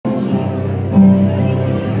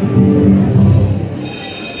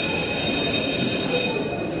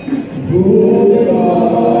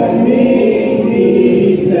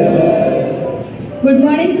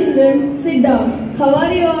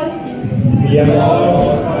Yeah,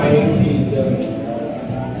 fine teacher.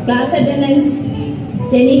 Class attendance.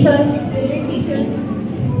 Jennifer. Present teacher.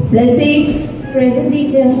 Blessing. Present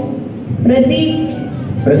teacher. Pratik.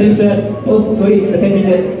 Present sir. Oh, sorry, present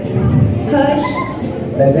teacher. Harsh.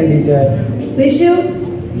 Present teacher. Vishu.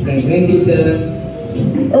 Present teacher.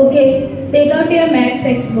 Okay, take out your maths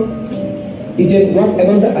textbook. Teacher, what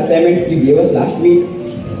about the assignment you gave us last week?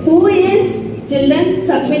 Who is? Children,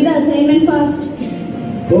 submit the assignment fast.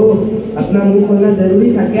 Oh, अपना मुंह खोलना जरूरी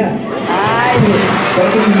था क्या?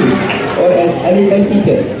 Certainly. Or as I will tell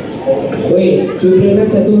teacher. ओए, चुप रहना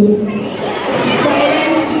चतुर.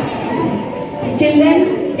 Silence. Children,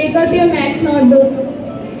 take out your maths notebook.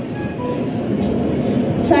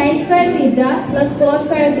 Sin square theta plus cos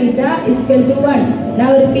square theta is equal to 1.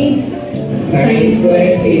 Now repeat. Sin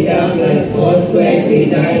square theta plus cos square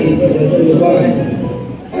theta is equal to 1.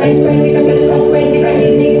 Sin square theta plus cos square theta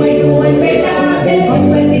is equal to 1 beta. Then cos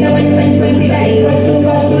square theta minus sin square theta equals to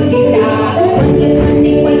cos 2 theta. 1 plus 1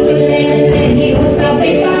 equals to 11. नहीं होता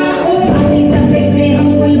बेटा. बाकी subjects में हम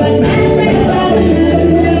कुल बस maths में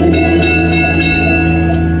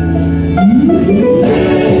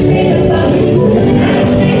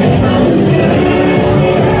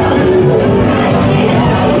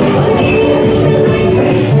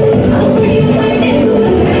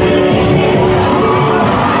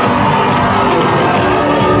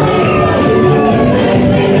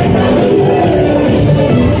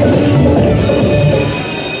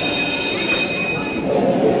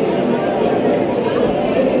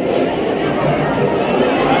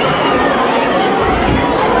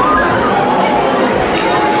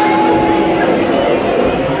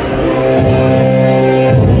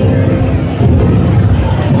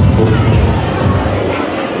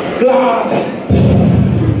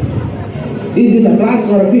Is this a class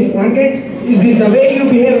or a fish market? Is this the way you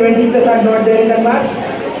behave when teachers are not there in the class?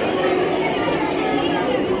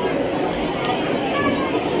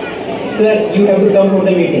 Sir, you have to come for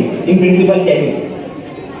the meeting in principal cabin.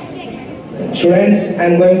 Students, I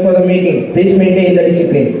am going for the meeting. Please maintain the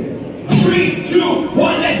discipline. 3, 2,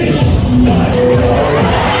 1, let's go!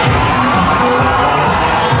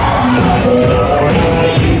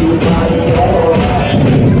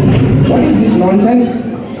 What is this nonsense?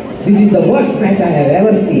 This is the worst match I have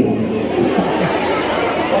ever seen.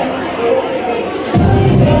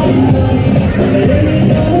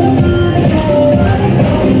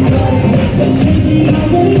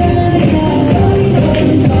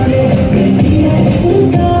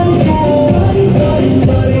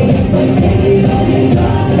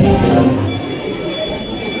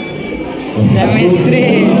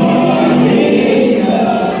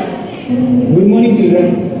 Good morning, children.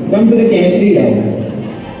 Come to the chemistry lab.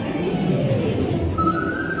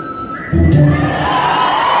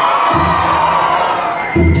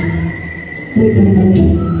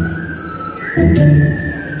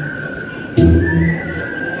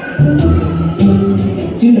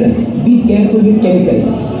 Children, be careful with chemicals.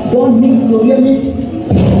 Don't mix sodium with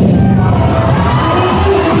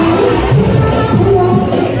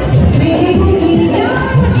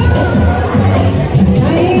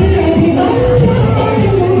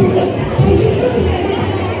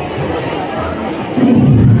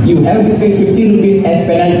you have to pay 50 rupees as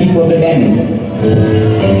penalty for the damage.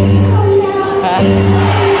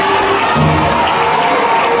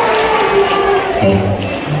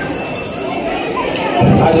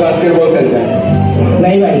 आज basketball खेलते हैं।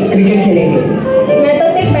 नहीं भाई, cricket खेलेंगे। मैं तो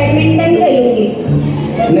सिर्फ badminton खेलूंगी।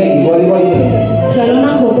 नहीं, वॉलीबॉल खेलेंगे। चलो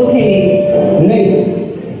ना खो खो खेलेंगे। नहीं।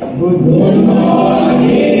 Good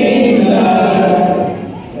morning, sir.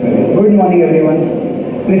 Good morning, everyone.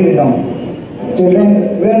 Please sit down. Children,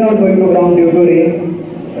 we are not going to ground due to rain.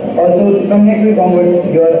 Also, from next week onwards,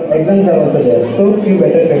 your exams are also there. So, you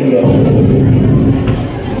better study here.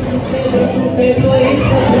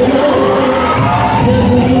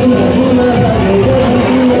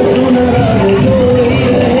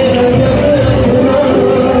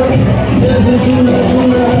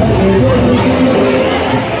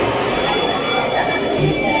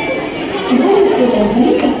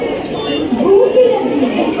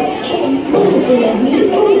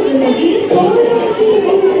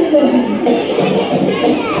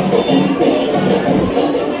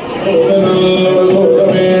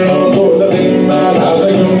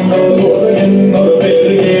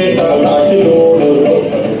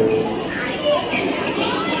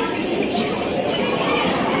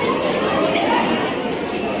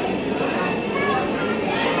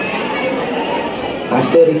 आज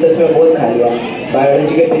तो research में बहुत खा लिया।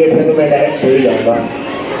 Biology के period में तो मैं डायरेक्ट सो ही जाऊंगा।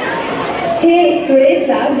 Hey, today's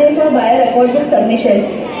last day for bio records and submission.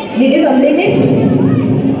 Did you complete it?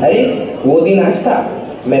 अरे वो दिन आज था,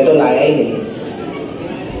 मैं तो लाया ही नहीं।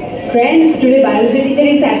 Friends, today biology teacher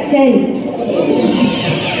is absent.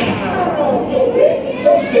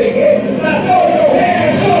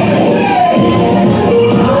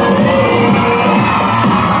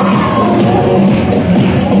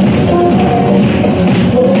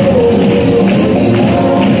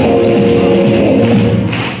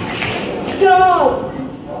 Stop!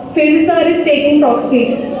 Phil sir is taking proxy.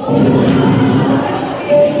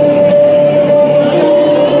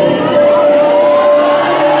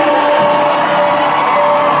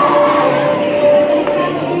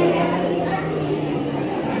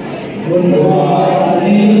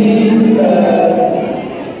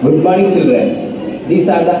 Good morning, children. These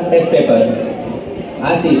are the test papers.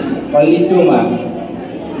 Ashish, only 2 marks.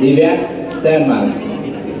 Divya, 7 marks.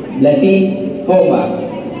 Lassie, 4 marks.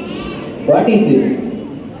 What is this?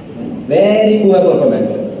 Very poor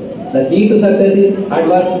performance. The key to success is hard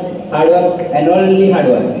work, and only hard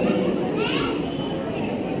work.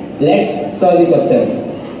 Let's solve the question.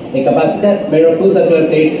 A capacitor made of 2 circular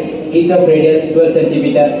plates, each of radius 12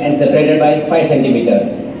 cm and separated by 5 cm.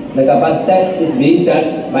 The capacitor is being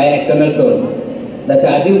charged by an external source. The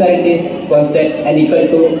charging current is constant and equal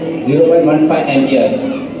to 0.15 ampere.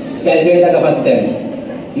 Calculate the capacitance.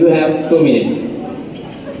 You have 2 minutes.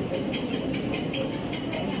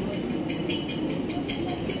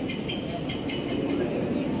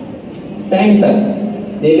 Thanks, sir.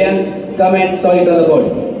 Devian, come and solve it on the board.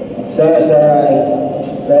 Sir,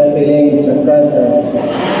 I'm feeling chakka, sir.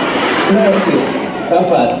 No excuse. Come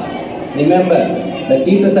fast. Remember, the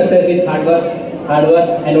key to success is hard work,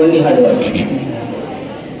 and only hard work.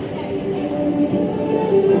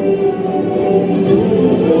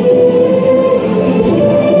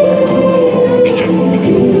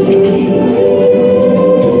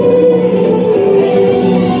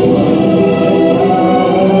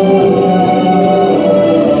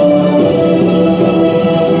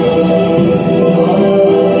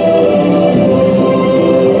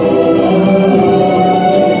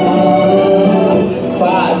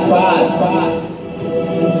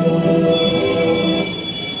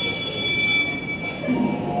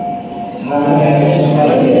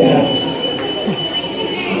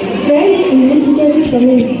 Friends, English teacher is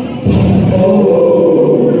coming.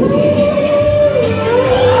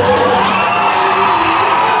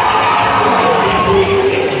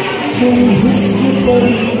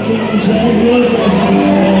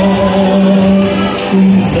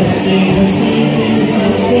 सबसे हंसी तुम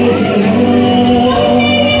सबसे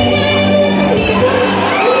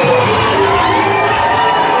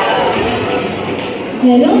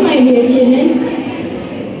Hello, my dear children.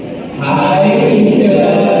 Hi, teacher.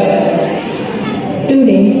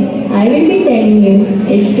 Today, I will be telling you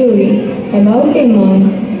a story about a monk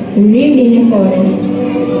who lived in a forest.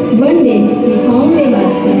 One day, he found a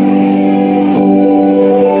basket.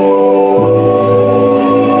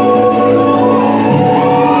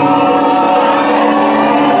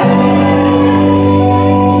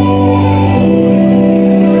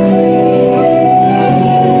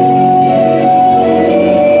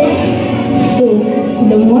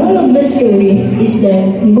 The moral of the story is that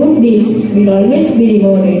good deeds will always be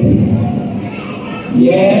rewarded.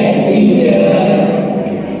 Yes, teacher.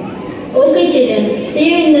 Okay, children. See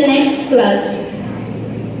you in the next class.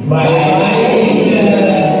 Bye, teacher.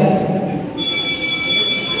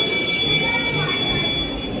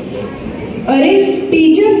 अरे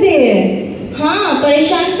teachers day है. हाँ,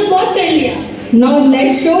 परेशान तो बहुत कर लिया. Now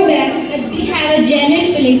let's show them. But we have a genuine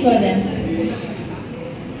feeling for them.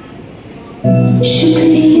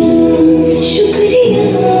 शुक्रिया शुक्रिया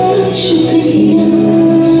शुक्रिया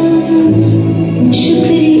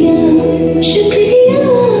शुक्रिया शुक्रिया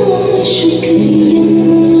शुक्रिया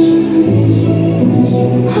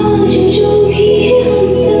आज जो भी है हम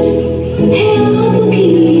सब है आपकी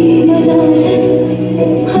बदौलत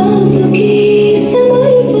आपके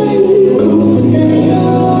समर्पण को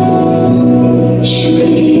सलाम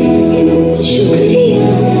शुक्रिया शुक्रिया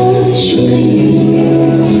शुक्रिया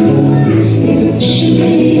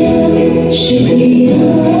शुक्रिया शुक्रिया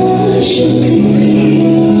शुक्रिया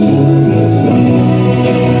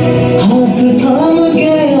हाथ थाम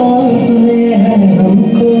के आपने है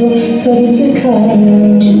हमको सब सिखाया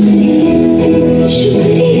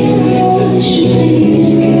शुक्रिया शुक्रिया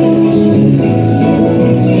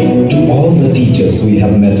To all the teachers we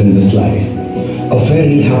have met in this life, a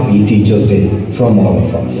very happy Teachers' Day from all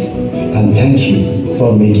of us, and thank you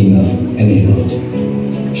for making us an hero.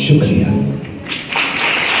 Shukriya.